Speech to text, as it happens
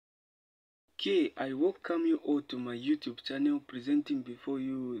Okay, I welcome you all to my YouTube channel, presenting before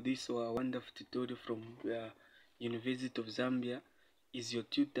you this wonderful tutorial from the University of Zambia. Is your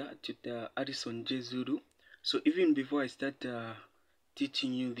tutor Harrison J. Zulu. So even before I start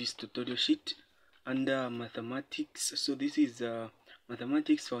teaching you this tutorial sheet under mathematics, so this is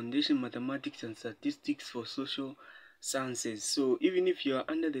mathematics foundation, mathematics and statistics for social sciences. So even if you are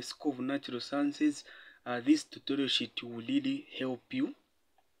under the scope of natural sciences, this tutorial sheet will really help you.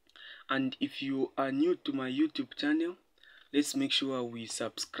 And if you are new to my YouTube channel, let's make sure we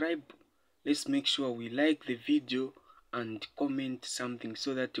subscribe, let's make sure we like the video and comment something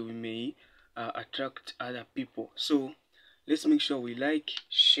so that we may attract other people. So let's make sure we like,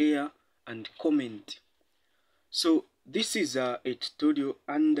 share and comment. So this is a tutorial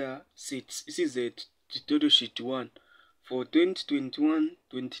under sets. This is a tutorial sheet 1 for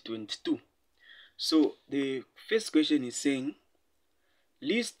 2021-2022. So the first question is saying,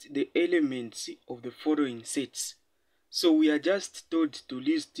 list the elements of the following sets. So we are just told to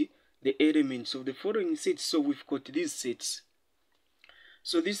list the elements of the following sets. So we've got these sets.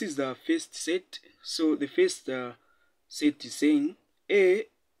 So this is the first set. So the first set is saying A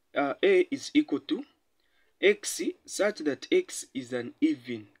is equal to X such that X is an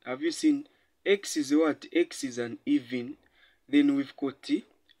even. Have you seen X is what? X is an even. Then we've got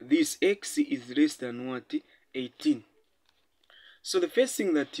this X is less than what? 18. So the first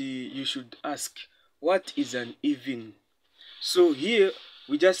thing that you should ask, what is an even? So here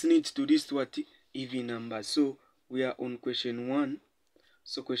we just need to list what? Even numbers. So we are on question 1.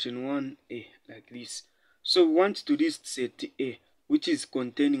 So question 1A like this. So we want to list set A, which is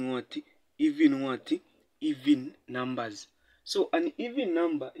containing what? Even what? Even numbers. So an even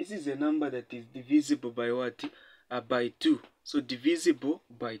number, this is a number that is divisible by what? By 2. So divisible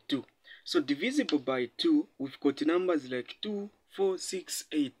by 2. So divisible by 2, we've got numbers like 2, 4, 6,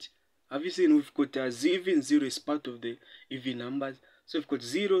 8. Have you seen we've got even 0 is part of the even numbers. So we've got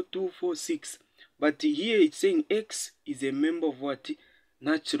 0, 2, 4, 6. But here it's saying X is a member of what?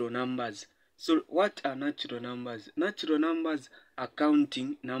 Natural numbers. So what are natural numbers? Natural numbers are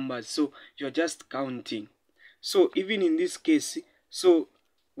counting numbers. So you're just counting. So even in this case, so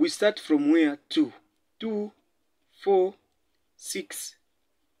we start from where? 2. 2, 4, 6,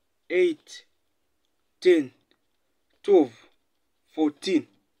 8, 10, 12, 14,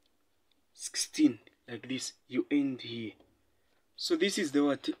 16, like this. You end here. So this is the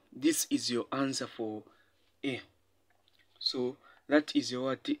what? This is your answer for A. So that is your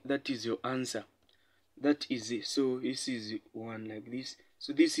what? That is your answer. That is it. So this is 1 like this.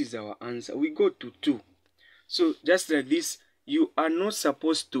 So this is our answer. We go to 2. So just like this, you are not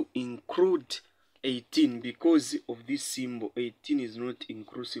supposed to include 18 because of this symbol. 18 is not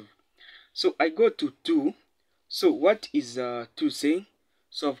inclusive. So I go to 2. So what is 2 saying?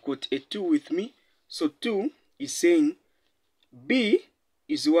 So I've got a 2 with me. So 2 is saying B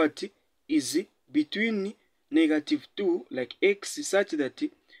is what? Is between negative 2, like X, such that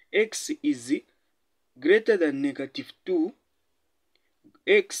X is greater than negative 2.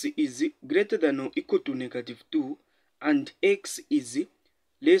 X is greater than or equal to negative 2. And X is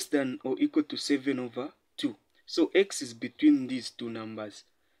less than or equal to 7 over 2. So X is between these two numbers.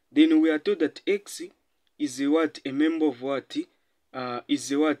 Then we are told that X is what? A member of what?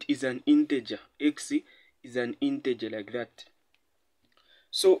 Is what? Is an integer. X is an integer like that.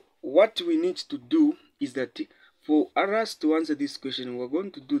 So what we need to do is that for us to answer this question, we're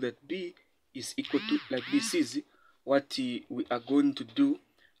going to do that B is equal to, like this is what we are going to do,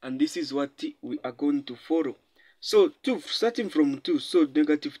 and this is what we are going to follow. So 2, starting from 2, so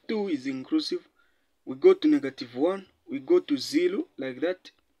negative 2 is inclusive. We go to negative 1, we go to 0 like that.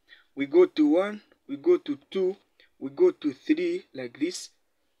 We go to 1, we go to 2, we go to 3 like this.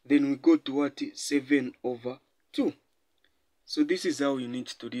 Then we go to what? 7 over 2. So this is how you need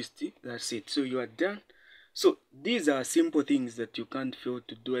to list it. That's it. So you are done. So these are simple things that you can't fail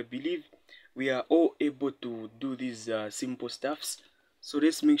to do. I believe we are all able to do these simple stuffs. So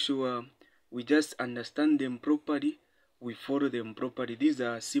let's make sure we just understand them properly. We follow them properly. These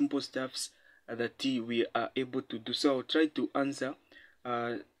are simple stuffs that we are able to do. So I'll try to answer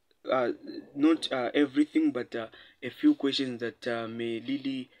not everything, but a few questions that may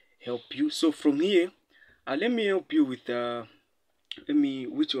really help you. So from here, let me help you with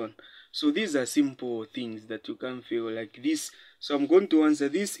which one? So these are simple things that you can feel like this. So I'm going to answer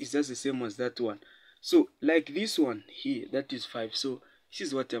this is just the same as that one. So like this one here, that is 5. So this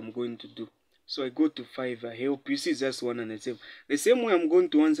is what I'm going to do. So I go to 5, I help you. This is just one and the same. The same way I'm going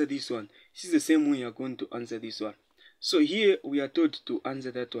to answer this one. This is the same way you're going to answer this one. So here we are told to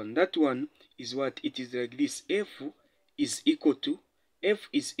answer that one. That one is what? It is like this. F is equal to f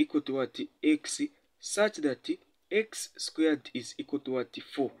is equal to what? X, such that x squared is equal to what?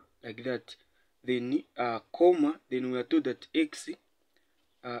 4, like that. Then comma, then we are told that x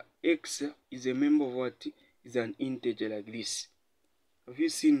is a member of what? Is an integer, like this. Have you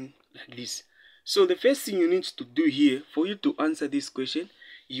seen like this? So the first thing you need to do here, for you to answer this question,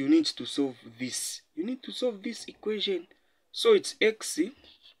 you need to solve this. You need to solve this equation. So it's x,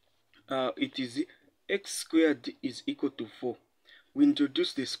 it is x squared is equal to 4. We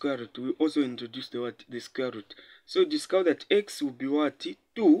introduce the square root. We also introduce the what? The square root. So discover that x will be what?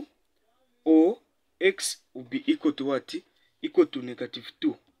 2, or x will be equal to what? Equal to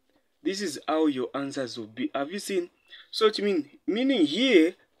 -2. This is how your answers will be. Have you seen? So it meaning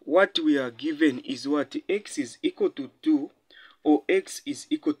here what we are given is what? X is equal to 2 or x is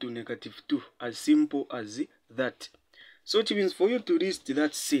equal to -2. As simple as that. So it means for you to list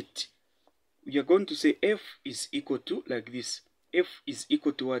that set, we are going to say f is equal to, like this. F is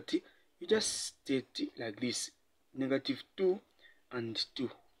equal to what? You just state it like this. -2 and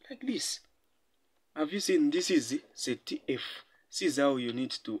 2. Like this. Have you seen? This is set f. This is how you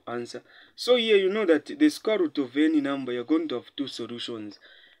need to answer. So here you know that the square root of any number, you're going to have two solutions.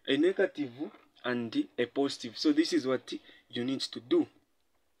 A negative and a positive. So this is what you need to do.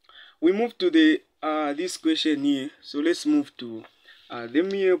 We move to the this question here. So let's move to let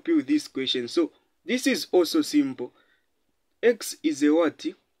me help you with this question. So this is also simple. X is a what?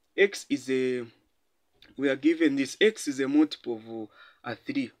 X is a, we are given this, x is a multiple of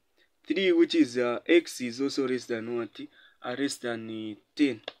 3. 3, which is x is also less than what? Less than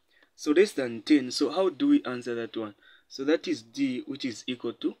 10. So less than 10. So how do we answer that one? So that is d, which is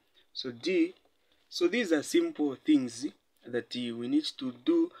equal to, so d. So these are simple things that we need to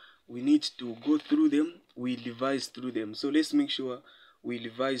do. We need to go through them. We revise through them. So let's make sure we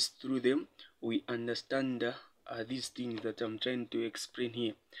revise through them. We understand these things that I'm trying to explain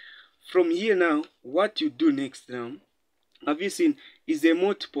here. From here now, what you do next now, have you seen, is a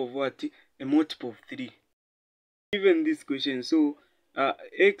multiple of what? A multiple of 3. Given this question, so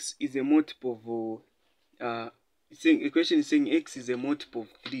x is a multiple of, the question is saying x is a multiple of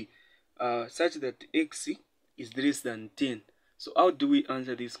 3, such that x is less than 10. So how do we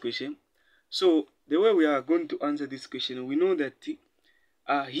answer this question? So the way we are going to answer this question, we know that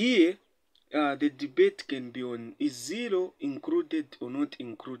here the debate can be on, is 0 included or not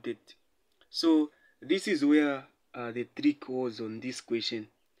included. So this is where the trick was on this question.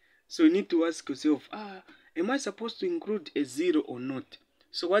 So you need to ask yourself, am I supposed to include a 0 or not?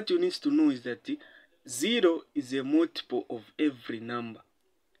 So what you need to know is that 0 is a multiple of every number.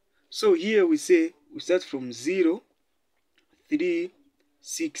 So here we say, we start from 0, 3,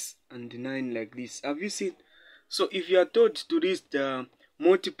 6, and 9, like this. Have you seen? So if you are told to list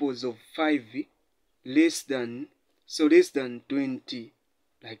multiples of 5 less than 20,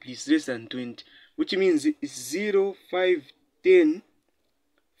 like this, less than 20, which means it's 0, 5, 10,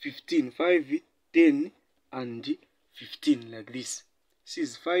 15, 5, 10, and 15, like this. This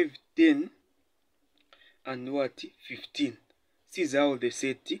is 5, 10, and what? 15. This is how the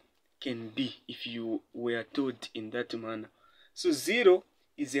set can be if you were told in that manner. So 0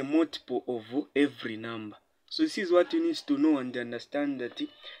 is a multiple of every number. So this is what you need to know and understand, that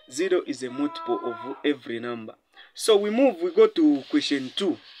 0 is a multiple of every number. So we go to question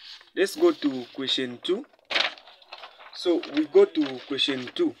 2. Let's go to question 2. So we go to question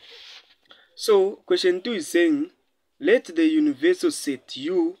 2. So question 2 is saying, let the universal set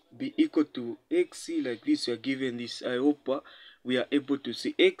U be equal to x, like this. You are given this. I hope we are able to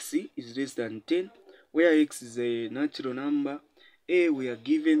see x is less than 10, where x is a natural number. A, we are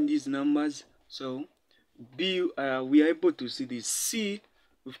given these numbers. So B, we are able to see this. C,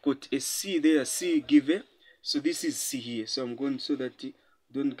 we've got a C there, C given. So this is C here. So I'm going so that you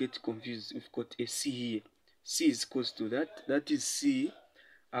don't get confused. We've got a C here. C is close to that. That is C.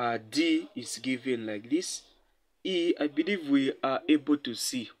 D is given like this. E, I believe we are able to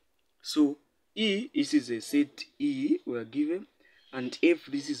see. So E, this is a set E we are given. And F,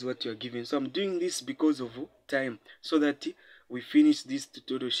 this is what you are given. So I'm doing this because of time, so that we finish this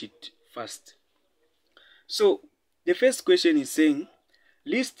tutorial sheet fast. So the first question is saying,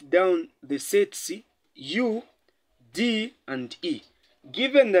 list down the sets U, D, and E.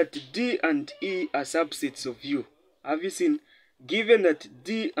 Given that D and E are subsets of U. Have you seen? Given that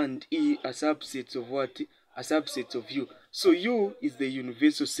D and E are subsets of what? Are subsets of U. So U is the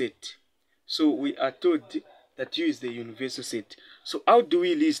universal set. So we are told that U is the universal set. So how do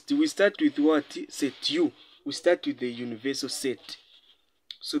we list? We start with what? Set U. We start with the universal set.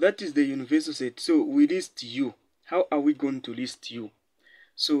 So that is the universal set. So we list U. How are we going to list U?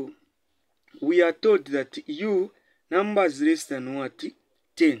 So we are told that U numbers less than what?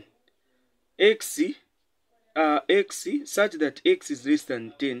 10. X such that x is less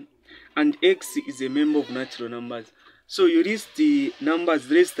than 10 and x is a member of natural numbers. So you list the numbers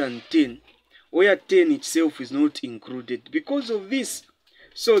less than 10 where 10 itself is not included because of this.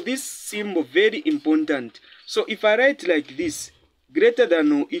 So this symbol very important. So if I write like this, greater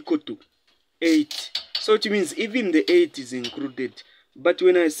than or equal to 8, so it means even the 8 is included. But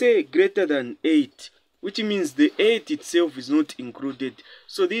when I say greater than 8, which means the 8 itself is not included.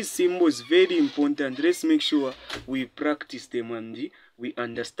 So this symbol is very important. Let's make sure we practice them and we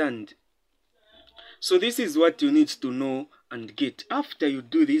understand. So this is what you need to know and get. After you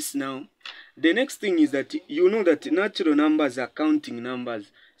do this now, the next thing is that you know that natural numbers are counting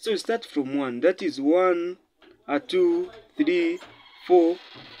numbers. So you start from 1. That is 1, 2, 3, 4,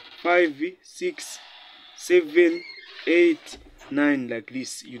 5, 6, 7, 8, 9, like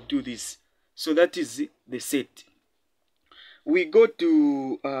this. You do this. So that is the set. We go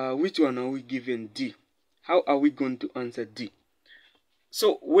to which one are we given? D. How are we going to answer D?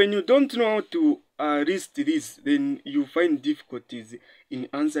 So when you don't know how to list this, then you find difficulties in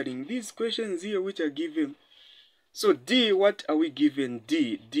answering these questions here which are given. So D, what are we given?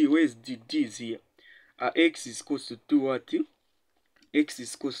 D, where is D? D is here. X is equals to 2 what? X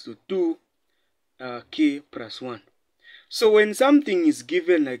is equals to 2 K plus 1. So when something is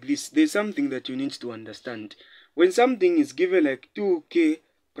given like this, there's something that you need to understand. When something is given like 2K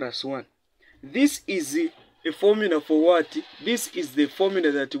plus 1, this is a formula for what? This is the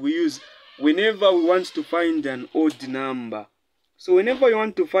formula that we use whenever we want to find an odd number. So whenever you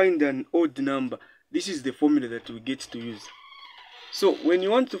want to find an odd number, this is the formula that we get to use. So when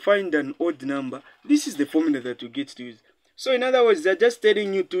you want to find an odd number, this is the formula that we get to use. So in other words, they're just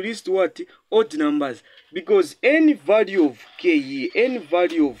telling you to list what? Odd numbers. Because any value of K here, any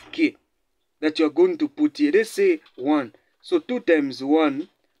value of K that you're going to put here, let's say 1. So 2 times 1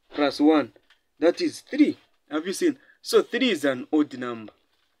 plus 1, that is 3. Have you seen? So 3 is an odd number.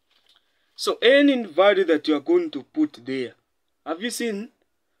 So any value that you are going to put there, have you seen?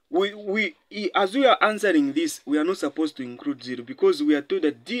 As we are answering this, we are not supposed to include 0 because we are told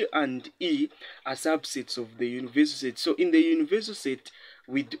that D and E are subsets of the universal set. So in the universal set,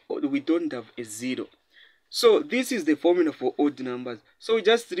 we don't have a 0. So this is the formula for odd numbers. So we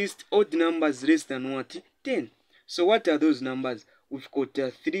just list odd numbers less than what? 10. So what are those numbers? We've got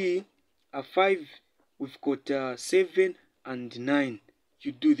 3, 5, we've got 7 and 9.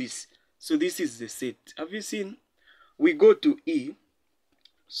 You do this. So this is the set. Have you seen? We go to E.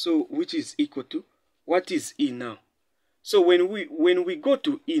 So which is equal to, what is E now? So when we go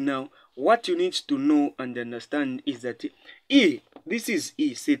to E now, what you need to know and understand is that E, this is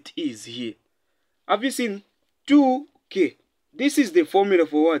E, set E is here. Have you seen? 2K. This is the formula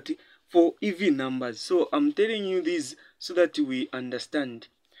for what? For even numbers. So I'm telling you this so that we understand.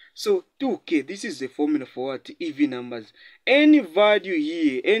 So 2K, this is the formula for what? Even numbers. Any value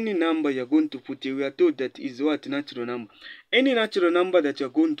here, any number you're going to put here, we are told that is what? Natural number. Any natural number that you're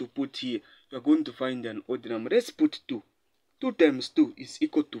going to put here, you're going to find an odd number. Let's put 2. 2 times 2 is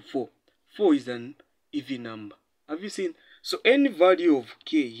equal to 4. 4 is an even number. Have you seen? So any value of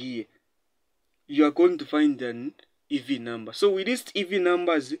K here, you are going to find an even number. So we list even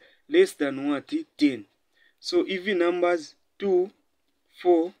numbers less than what? 10. So even numbers 2,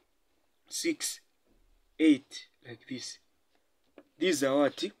 4, 6, 8, like this. These are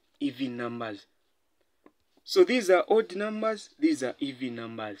what? Even numbers. So these are odd numbers, these are even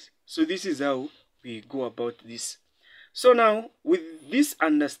numbers. So this is how we go about this. So now, with this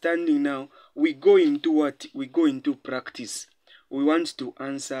understanding now, we go into what? We go into practice. We want to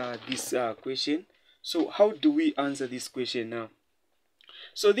answer this question. So how do we answer this question now?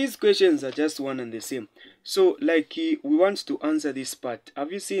 So these questions are just one and the same. So like we want to answer this part.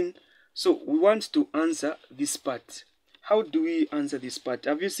 Have you seen? So we want to answer this part. How do we answer this part?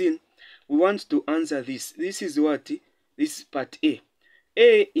 Have you seen? We want to answer this. This is what? This is part A.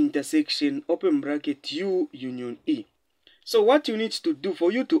 A intersection, open bracket, U union E. So what you need to do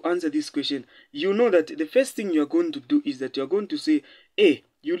for you to answer this question, you know that the first thing you're going to do is that you're going to say A.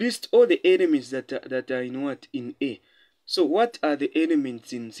 You list all the elements that are in what? In A. So what are the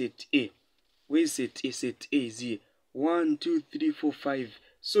elements in set A? Where is set A? Set A is here. 1, 2, 3, 4, 5.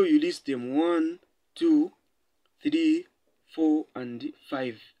 So you list them 1, 2, 3, 4, and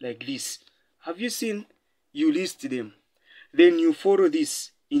 5, like this. Have you seen? You list them. Then you follow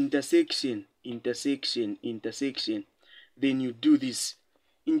this intersection, intersection, intersection. Then you do this.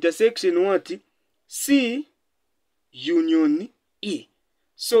 Intersection what? C union E.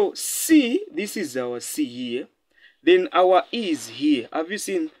 So C, this is our C here. Then our E is here. Have you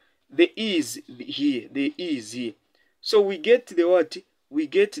seen? The E is here. The E is here. So we get the what? We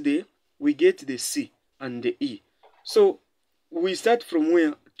get the C and the E. So we start from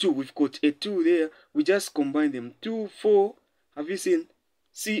where? 2. We've got a 2 there. We just combine them. 2, 4. Have you seen?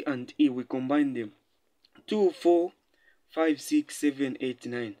 C and E. We combine them. 2, 4, 5, 6, 7, 8,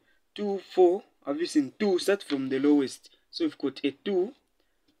 9. 2, 4. Have you seen? 2. Start from the lowest. So we've got a 2,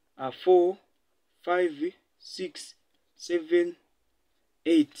 a 4, 5, 6, 7,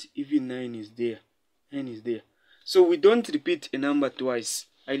 8. Even 9 is there. 9 is there. So we don't repeat a number twice.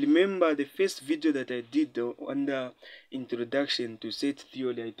 I remember the first video that I did under introduction to set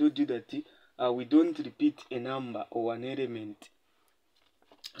theory. I told you that we don't repeat a number or an element.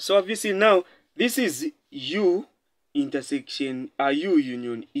 So obviously now this is U intersection U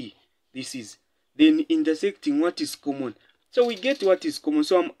union E. This is then intersecting what is common. So we get what is common.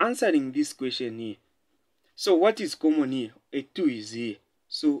 So I'm answering this question here. So what is common here? A 2 is here.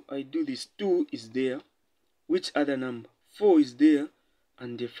 So I do this. 2 is there. Which other number? 4 is there,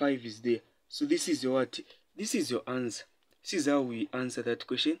 and the 5 is there. So this is your what? This is your answer. This is how we answer that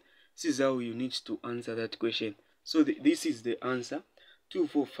question. This is how you need to answer that question. So this is the answer. 2,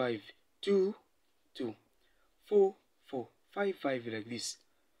 4, 5. 2, 2. 4, 4. 5, 5 like this.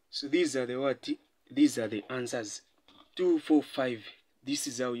 So these are the what? These are the answers. 2, 4, 5. This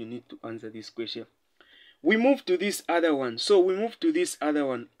is how you need to answer this question. We move to this other one. So we move to this other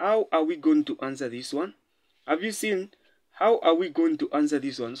one. How are we going to answer this one? Have you seen how are we going to answer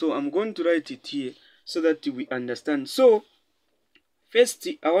this one? So I'm going to write it here so that we understand. So first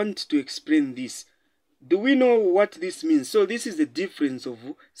I want to explain this. Do we know what this means? So this is the difference of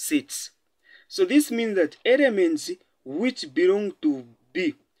sets. So this means that elements which belong to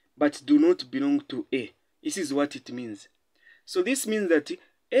B but do not belong to A. This is what it means. So this means that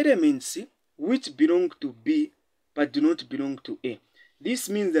elements which belong to B but do not belong to A. This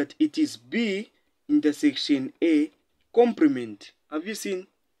means that it is B intersection A complement. Have you seen?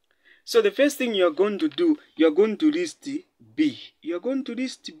 So the first thing you are going to do, you are going to list B. You are going to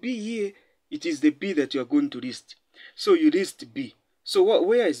list B here. It is the B that you are going to list. So you list B. So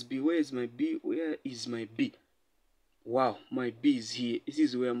where is B? Where is my B? Where is my B? Wow, my B is here. This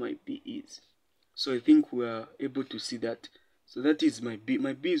is where my B is. So I think we are able to see that. So that is my B.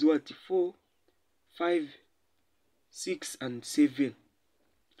 My B is what? 4, 5, 6, and 7.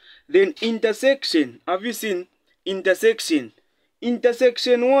 Then intersection. Have you seen? Intersection.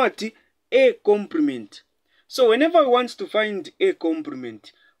 Intersection what? A complement. So whenever we want to find A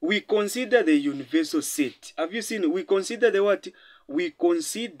complement, we consider the universal set. Have you seen? We consider the what? We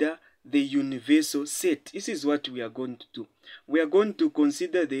consider the universal set. This is what we are going to do. We are going to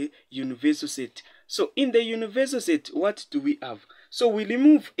consider the universal set. So in the universal set, what do we have? So we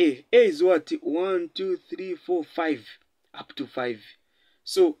remove A. A is what? 1, 2, 3, 4, 5. Up to 5.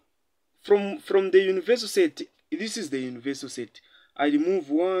 So from the universal set, this is the universal set. I remove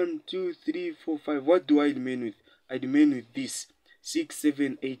 1, 2, 3, 4, 5. What do I remain with? I remain with this. 6,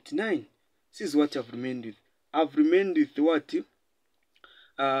 7, 8, 9. This is what I've remained with. I've remained with what?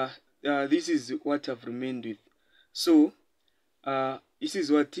 This is what I've remained with. So, this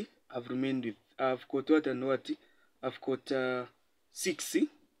is what I've remained with. I've got what and what? I've got 6,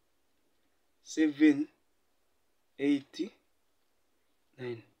 7, 8,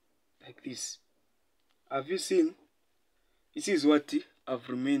 9. Like this. Have you seen? This is what I've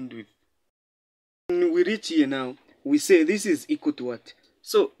remained with. When we reach here now, we say this is equal to what?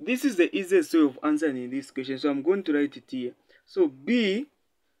 So this is the easiest way of answering this question. So I'm going to write it here. So B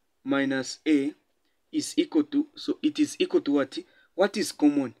minus A is equal to, so it is equal to what? What is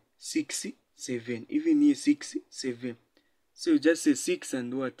common? 6, 7. Even here 6, 7. So you just say 6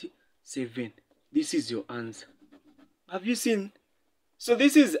 and what? 7. This is your answer. Have you seen? So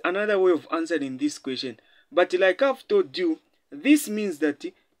this is another way of answering this question. But like I've told you, this means that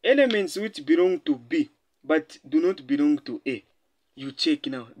elements which belong to B but do not belong to A, you check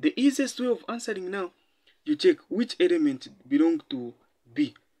now. The easiest way of answering now, you check which element belong to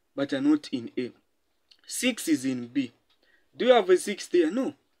B but are not in A. 6 is in B. Do you have a 6 there?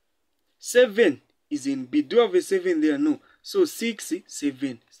 No. 7 is in B. Do you have a 7 there? No. So 6,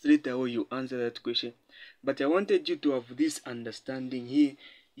 7. Straight away you answer that question. But I wanted you to have this understanding here.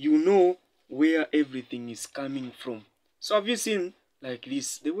 You know where everything is coming from. So have you seen like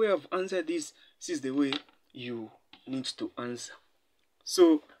this? The way I've answered this is the way you need to answer.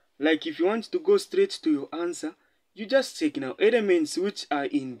 So like if you want to go straight to your answer, you just check now elements which are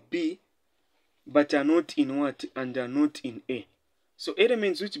in B but are not in what? And are not in A. So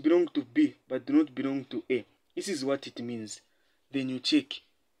elements which belong to B but do not belong to A. This is what it means. Then you check.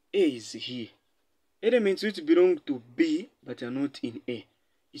 A is here. Elements which belong to B but are not in A.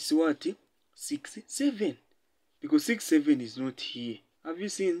 It's what? 6, 7. because 6, 7 is not here. Have you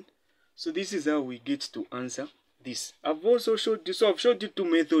seen? So this is how we get to answer this. I've also showed you, so I've showed you 2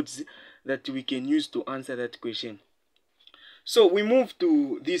 methods that we can use to answer that question. So we move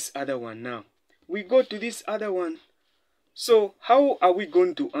to this other one now. We go to this other one. So how are we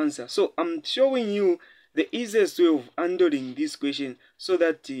going to answer? So I'm showing you the easiest way of handling this question so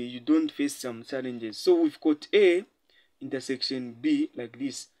that you don't face some challenges. So we've got A intersection B like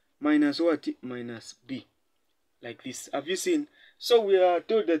this, minus what? Minus B like this. Have you seen? So we are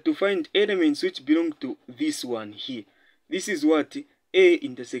told that to find elements which belong to this one here. This is what? A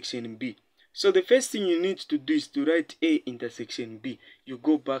intersection B. So the first thing you need to do is to write A intersection B. You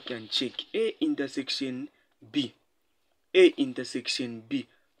go back and check A intersection B. A intersection B.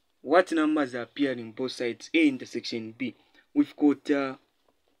 What numbers are appearing both sides? A intersection B. We've got a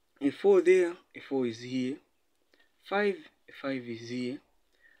 4 there. A 4 is here. 5. A 5 is here.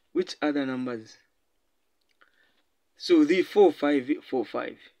 Which other numbers? So the 4, 5, 4,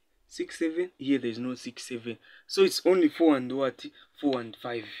 5. 6, 7. Here there's no 6, 7. So it's only 4 and what? 4 and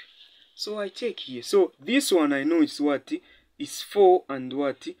 5. So I check here. So this one I know is what? Is 4 and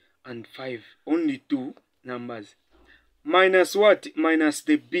what? And 5. Only 2 numbers. Minus what? Minus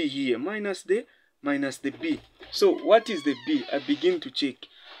the B here. Minus the B. So what is the B? I begin to check.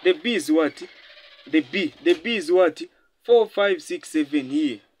 The B is what? The B is what? 4, 5, 6, 7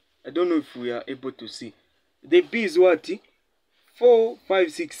 here. I don't know if we are able to see. The B is what? 4,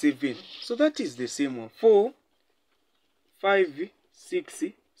 5, 6, 7. So that is the same one. 4, 5, 6,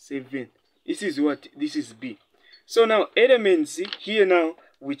 7. This is what? This is B. So now elements here now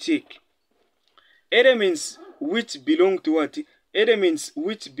we check. Elements which belong to what? Elements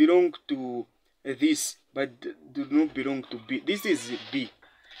which belong to this but do not belong to B. This is B.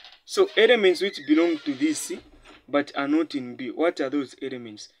 So elements which belong to this but are not in B. What are those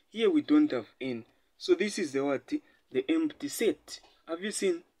elements? Here we don't have N. So this is the what? The empty set. Have you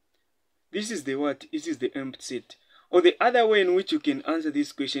seen? This is the what? This is the empty set. Or the other way in which you can answer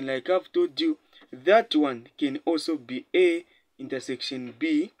this question, like I've told you, that one can also be A intersection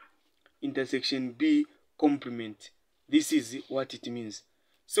B complement. This is what it means.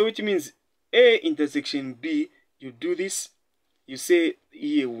 So it means A intersection B, you do this, you say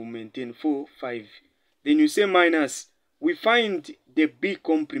here will maintain 4, 5. Then you say minus, we find the B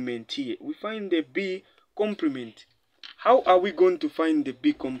complement here. We find the B complement. How are we going to find the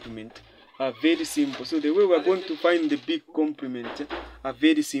B complement? Very simple. So the way we are going to find the B complement are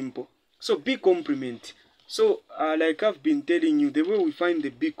very simple. So B complement. So like I've been telling you, the way we find the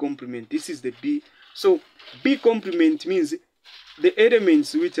B complement, this is the B. So B complement means the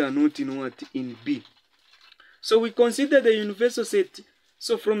elements which are not in what? In B. So we consider the universal set.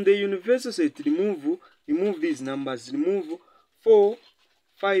 So from the universal set, remove these numbers. Remove 4,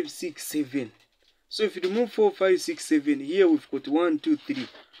 5, 6, 7. So if you remove 4, 5, 6, 7, here we've got 1, 2, 3.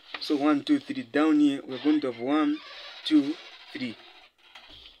 So 1, 2, 3. Down here we're going to have 1, 2, 3.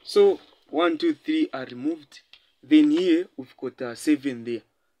 So 1, 2, 3 are removed. Then here we've got 7 there.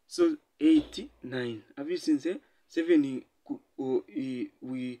 So 8, 9. Have you seen 7?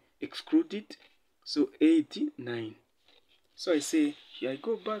 We exclude it. So 8, 9. So I say here I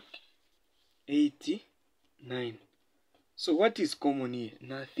go back 8, 9. So what is common here?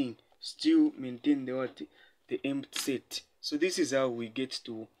 Nothing. Still maintain the what? The empty set. So this is how we get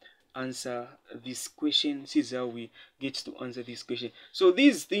to answer this question. This is how we get to answer this question. So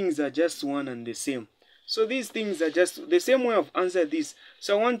these things are just one and the same. So these things are just the same way of answer this.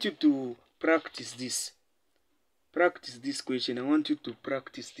 So I want you to practice this. Practice this question. I want you to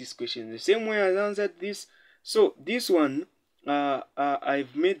practice this question the same way I answered this. So this one,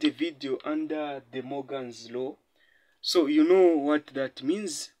 I've made a video under De Morgan's law. So you know what that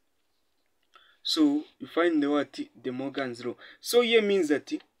means. So you find the what? De Morgan's law. So here means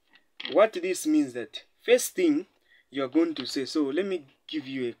that what this means that first thing you are going to say. So let me give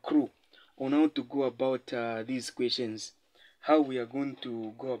you a clue on how to go about these questions. How we are going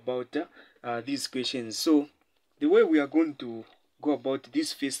to go about these questions. So the way we are going to go about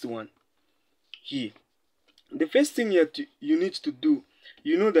this first one here. The first thing you need to do,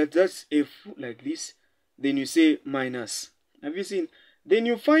 you know that that's F like this. Then you say minus. Have you seen? Then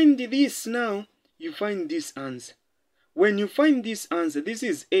you find this now. You find this answer. When you find this answer, this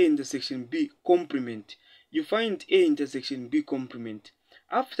is A intersection B complement. You find A intersection B complement.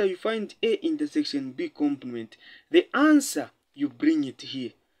 After you find A intersection B complement, the answer, you bring it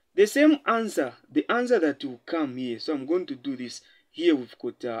here. The same answer, the answer that will come here. So I'm going to do this. Here we've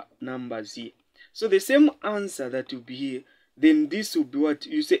got numbers here. So the same answer that will be here, then this will be what?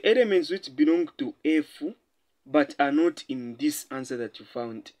 You say elements which belong to F but are not in this answer that you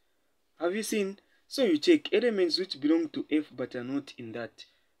found. Have you seen? So you check elements which belong to F but are not in that.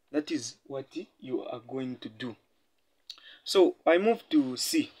 That is what you are going to do. So I move to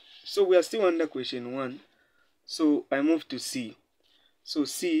C. So we are still under question 1. So I move to C. So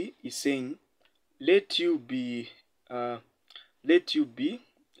C is saying, let U be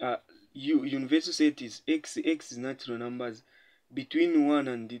universal set is X is natural numbers between 1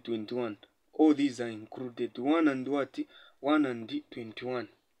 and 21. All these are included. 1 and what? 1 and 21.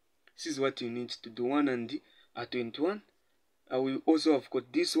 This is what you need to do. 1 and 21. We also have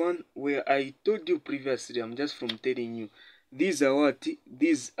got this one where I told you previously, I'm just from telling you, these are what?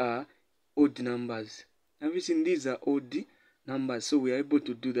 These are odd numbers. Have you seen? These are odd numbers, so we are able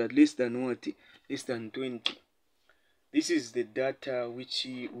to do that. Less than what? Less than 20. This is the data which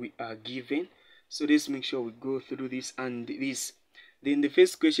we are given. So let's make sure we go through this and this. Then the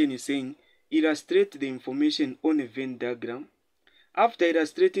first question is saying, illustrate the information on a Venn diagram. After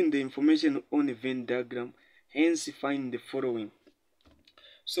illustrating the information on a Venn diagram, hence find the following.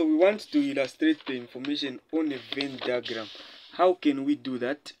 So we want to illustrate the information on a Venn diagram. How can we do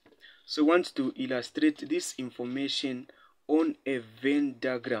that? So we want to illustrate this information on a Venn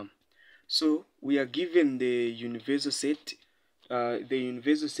diagram. So we are given the universal set. Here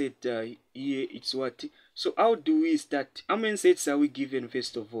it's what? So how do we start? How many sets are we given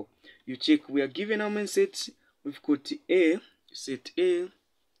first of all? You check. We are given how many sets? We've got A, set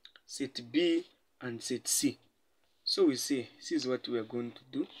B, and set C. So we say this is what we are going to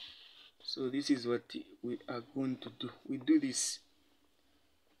do. So this is what we are going to do. We do this.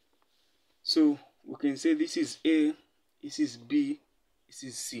 So we can say this is A, this is B, this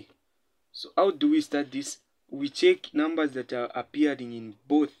is C. So how do we start this? We check numbers that are appearing in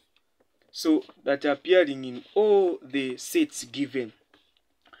both. So that are appearing in all the sets given.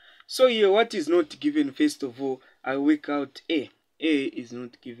 So here what is not given, first of all, I work out A. A is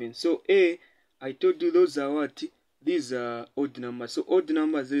not given. So A, I told you those are what? These are odd numbers. So odd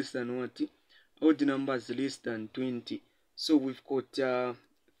numbers less than what? Odd numbers less than 20. So we've got 3,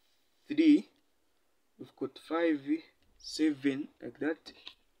 we've got 5, 7, like that.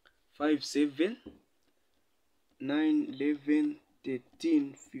 5, 7, 9, 11,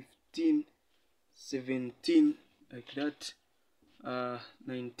 13, 15, 17, like that.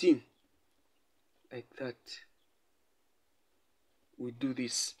 19, like that. We do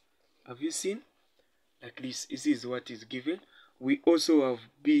this. Have you seen? Like this. This is what is given. We also have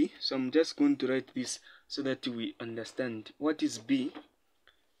B. So I'm just going to write this so that we understand. What is B?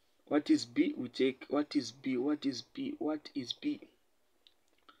 What is B? We check. What is B? What is B? What is B?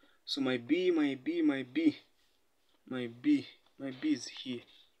 So my B is here.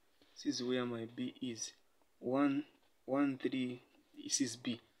 This is where my B is. 1, 1, 3. This is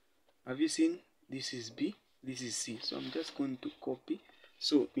B. Have you seen? This is B. This is C. So I'm just going to copy.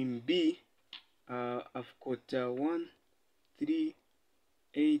 So in B, I've got 1, 3,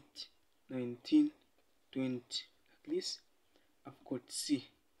 8, 19, 20. Like this. I've got C.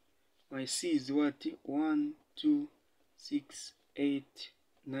 My C is what? 1, 2, 6, 8,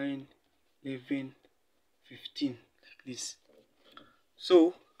 9, 11, 15. Like this.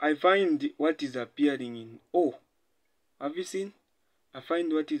 So I find what is appearing in O. Have you seen? I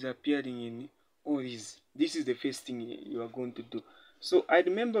find what is appearing in all these. This is the first thing you are going to do. So I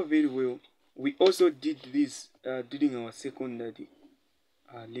remember very well, we also did this during our secondary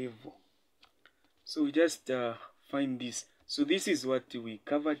level. So we just find this. So this is what we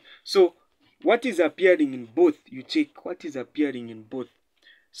covered. So what is appearing in both? You check what is appearing in both.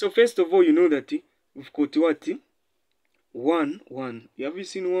 So first of all, you know that we've got what? 1, 1. Have you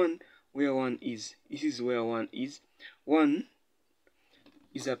seen 1? Where 1 is? This is where 1 is. 1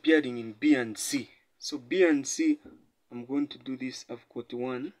 is appearing in B and C. So B and C, I'm going to do this. I've got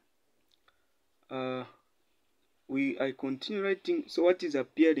 1. I continue writing. So what is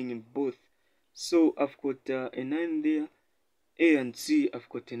appearing in both? So I've got a 9 there. A and C, I've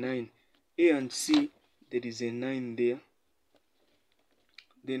got a 9. A and C, there is a 9 there.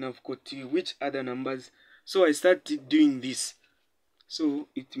 Then I've got which other numbers? So I started doing this. So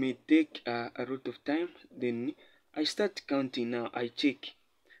it may take a lot of time. Then I start counting now. I check.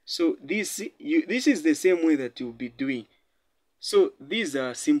 So this is the same way that you'll be doing. So these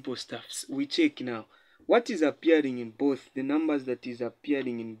are simple stuffs. We check now. What is appearing in both? The numbers that is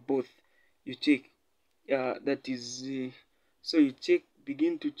appearing in both. You check. That is. So you check.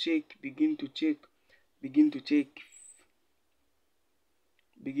 Begin to check. Begin to check. Begin to check.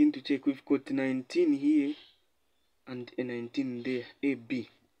 Begin to check. We've got 19 here and a 19 there. AB.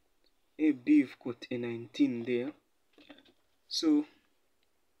 We've got a 19 there. So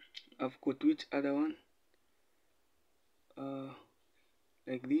I've got which other one?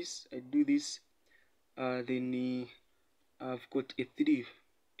 Like this. I do this. Then I've got a 3,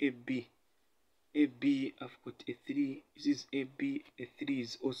 AB. AB, I've got a 3. This is AB, a 3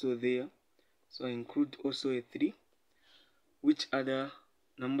 is also there. So I include also a 3. Which other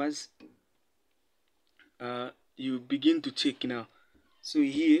numbers? You begin to check now. So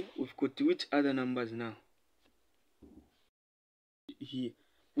here we've got which other numbers now? Here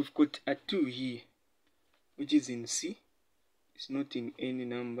we've got a 2 here, which is in C. It's not in any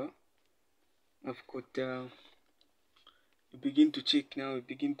number. I've got you begin to check now. We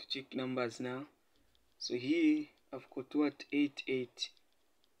begin to check numbers now. So here I've got what? 8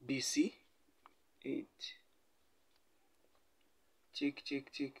 BC. 8.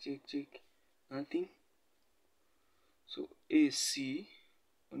 Check. Nothing. So AC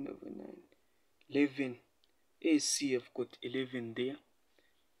 1/9. 11. AC, I've got 11 there.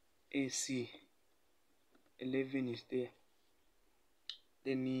 AC 11 is there.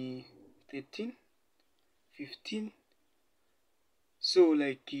 Then 13, 15. So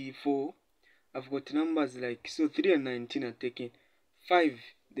like for I've got numbers like, so 3 and 19 are taken. 5,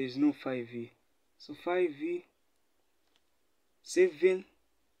 there's no 5 here. So 5 here. 7,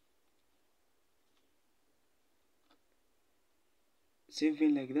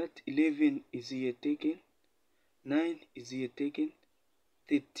 7 like that. 11 is here taken. 9 is here taken.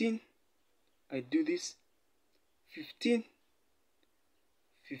 13, I do this. 15,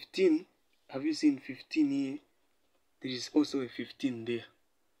 have you seen 15 here? There is also a 15 there.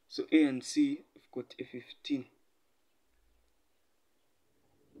 So A and C, we've got a 15.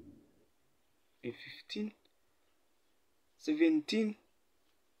 A 15. 17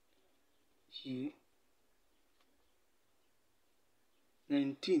 here.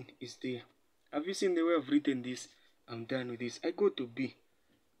 19 is there. Have you seen the way I've written this? I'm done with this. I go to B.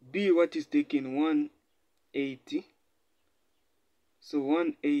 B, what is taken? 180. So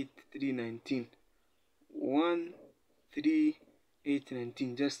 18319.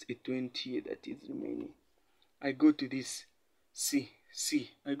 13819. Just a 20 here that is remaining. I go to this C.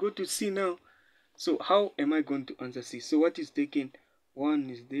 I go to C now. So how am I going to answer C? So what is taken? 1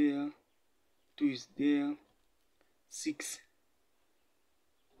 is there. 2 is there. 6.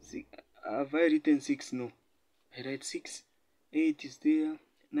 Have I written 6? No. I write 6. 8 is there.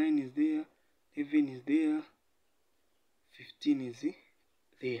 9 is there. 11 is there. 15 is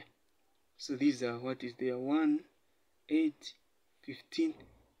there. So these are what is there. 1, 8, 15,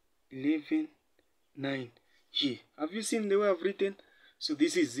 11, 9. Here. Have you seen the way I've written? So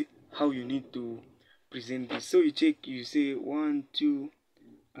this is how you need to present this. So you check, you say 1, 2,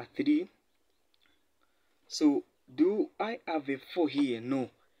 3. So do I have a 4 here?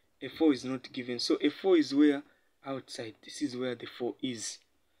 No. A 4 is not given. So a 4 is where? Outside. This is where the 4 is.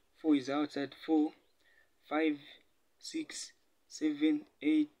 4 is outside. 4, 5, 6, 7,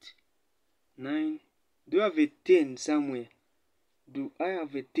 8, 9. Do I have a 10 somewhere? Do I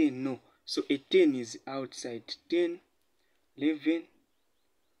have a 10? No. So a 10 is outside. 10, 11.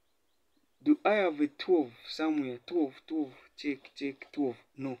 Do I have a 12 somewhere? 12. Check. 12.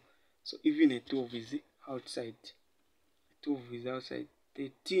 No. So even a 12 is outside. 12 is outside.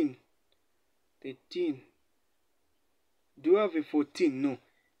 13. Do I have a 14? No.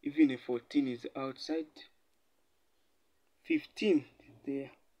 Even a 14 is outside. 15 is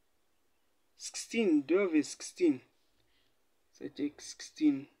there. 16. Do I have a 16? So check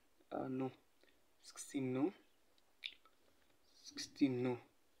 16. No. 16 no. 16 no.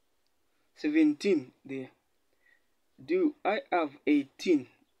 17 there. Do I have 18?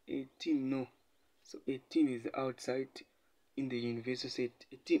 18 no. So 18 is outside in the universal set.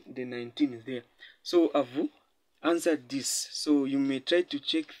 18, the 19 is there. So I've answered this. So you may try to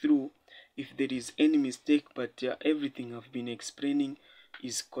check through if there is any mistake, but everything I've been explaining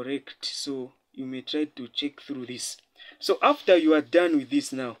is correct. So you may try to check through this. So after you are done with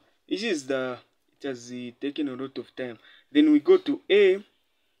this now, this is it has taken a lot of time. Then we go to A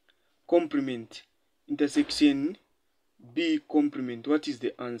complement intersection B complement. What is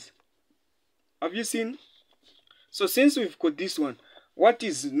the answer? Have you seen? So since we've got this one, what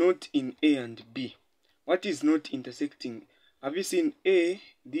is not in A and B? What is not intersecting? Have you seen A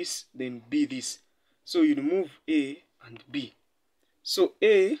this, then B this? So you remove A and B. So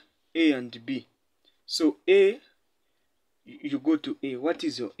A and B. So A, you go to A. What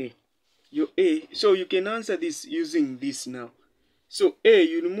is your A? Your A. So you can answer this using this now. So A,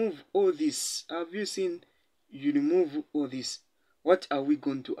 you remove all this. Have you seen? You remove all this. What are we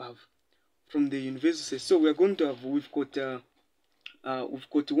going to have from the universal set? So we are going to have, we've got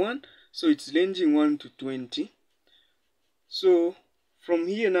 1. So it's ranging 1 to 20. So from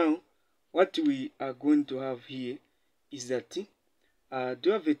here now, what we are going to have here is that do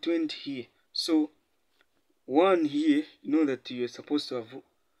I have a 20 here? So 1 here, you know that you're supposed to have.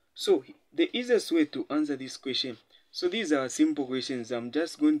 So the easiest way to answer this question, so these are simple questions. I'm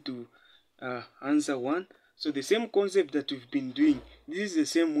just going to answer one. So the same concept that we've been doing, this is the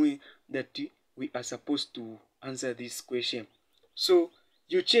same way that we are supposed to answer this question. So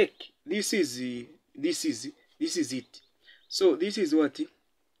you check, this is it. So this is what?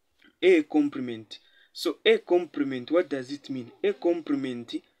 A complement. So a complement, what does it mean? A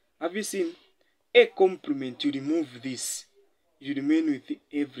complement, have you seen a complement? You remove this, you remain with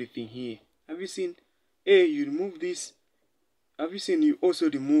everything here. Have you seen A, you remove this. Have you seen you also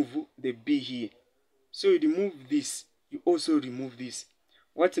remove the B here? So you remove this, you also remove this.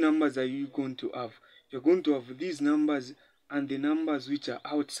 What numbers are you going to have? You're going to have these numbers and the numbers which are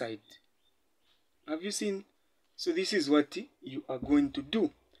outside. Have you seen? So this is what you are going to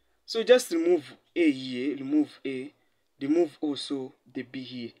do. So just remove A here, remove A, remove also the B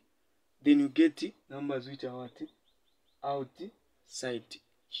here. Then you get numbers which are what? Outside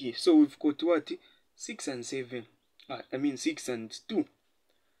here. So we've got what? 6 and 7. 6 and 2.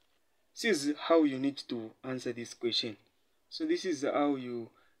 This is how you need to answer this question. So this is how you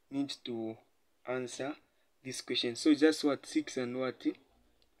need to answer this question. So just what? 6 and what?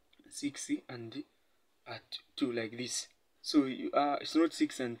 6 and 2, like this. So it's not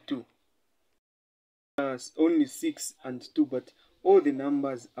 6 and 2. It's only 6 and 2, but all the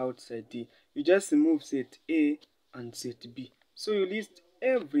numbers outside here. You just remove set A and set B. So you list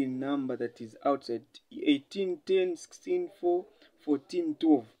every number that is outside. 18, 10, 16, 4, 14,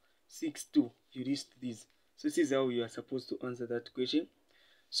 12, 6, 2. You list these. So this is how you are supposed to answer that question.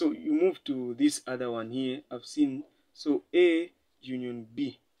 So you move to this other one here. I've seen. So A union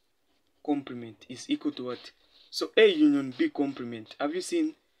B complement is equal to what? So A union B complement. Have you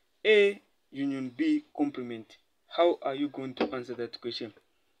seen A union B complement? How are you going to answer that question?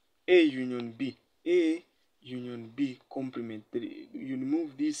 A union B. A union B complement. You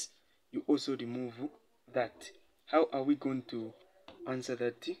remove this, you also remove that. How are we going to answer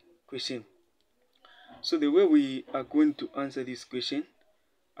that question? So the way we are going to answer this question,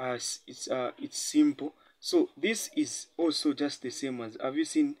 it's simple. So this is also just the same as, have you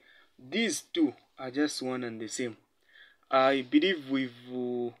seen, these two are just one and the same. I believe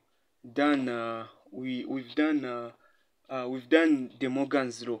we've done we've done De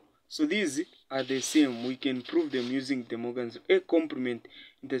Morgan's law. So these are the same. We can prove them using De Morgan's law. A complement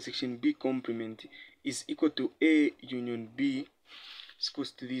intersection B complement is equal to A union B is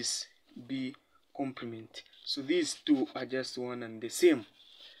equals to this B complement. So these two are just one and the same.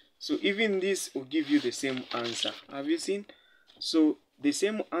 So even this will give you the same answer. Have you seen? So the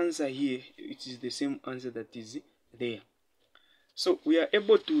same answer here, it is the same answer that is there. So we are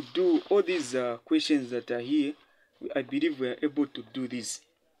able to do all these questions that are here. I believe we are able to do this.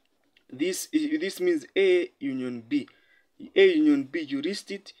 This means A union B. A union B, you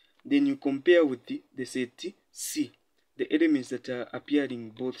list it, then you compare with the set C, the elements that are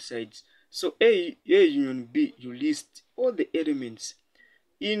appearing both sides. So A union B, you list all the elements.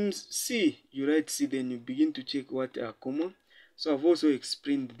 In C, you write C, then you begin to check what are common. So I've also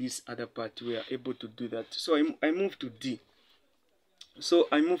explained this other part. We are able to do that. So I move to D. So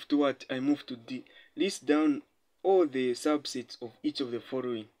I move to what? I move to D. List down all the subsets of each of the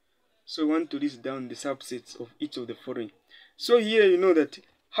following. So I want to list down the subsets of each of the following. So here you know that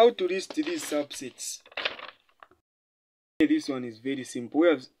how to list these subsets. This one is very simple. We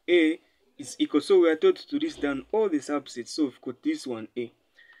have A is equal. So we are told to list down all the subsets. So we've got this one A.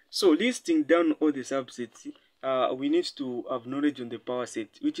 So listing down all the subsets, we need to have knowledge on the power set,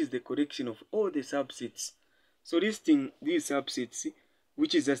 which is the correction of all the subsets. So listing these subsets,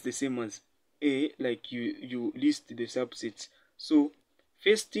 which is just the same as A, like you list the subsets. So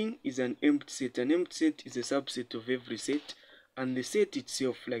first thing is an empty set. An empty set is a subset of every set, and the set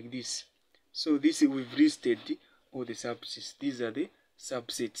itself like this. So this we've listed all the subsets. These are the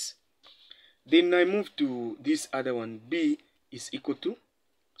subsets. Then I move to this other one. B is equal to.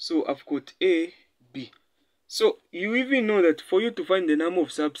 So I've got A, B. So you even know that for you to find the number of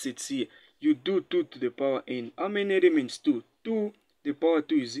subsets here, you do 2 to the power n. How many elements? 2. 2 the power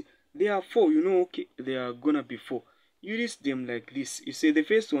 2 is, there are 4. You know, okay, they are gonna be 4. You list them like this. You say the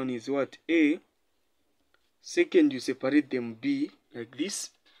first one is what? A. Second, you separate them B, like this.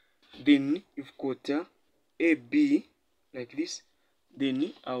 Then you've got A, B, like this.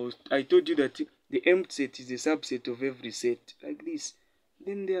 Then I told you that the empty set is a subset of every set, like this.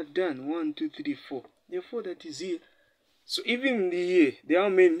 Then they are done. 1, 2, 3, 4. There are 4 that is here. So even here, there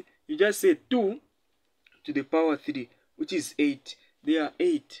are many. You just say 2 to the power 3, which is 8. There are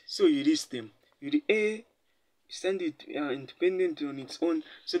 8. So you list them. You do A, send it independent on its own.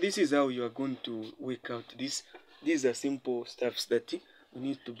 So this is how you are going to work out this. These are simple stuffs that we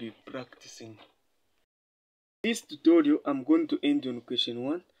need to be practicing. This tutorial I'm going to end on question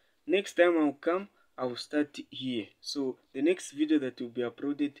 1. Next time I'll come, I will start here. So the next video that will be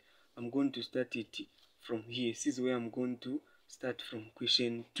uploaded, I'm going to start it from here. This is where I'm going to start from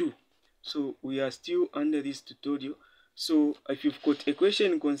question 2. So we are still under this tutorial. So if you've got a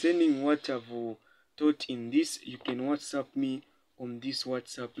question concerning what I've taught in this, you can WhatsApp me on this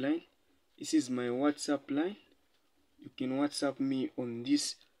WhatsApp line. This is my WhatsApp line. You can WhatsApp me on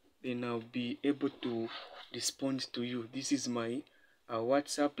this, then I'll be able to respond to you. This is my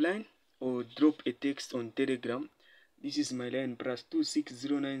WhatsApp line, or drop a text on Telegram. This is my line,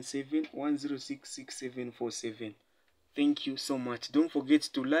 +26097 1066747. Thank you so much. Don't forget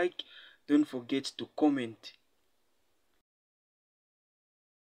to like, don't forget to comment.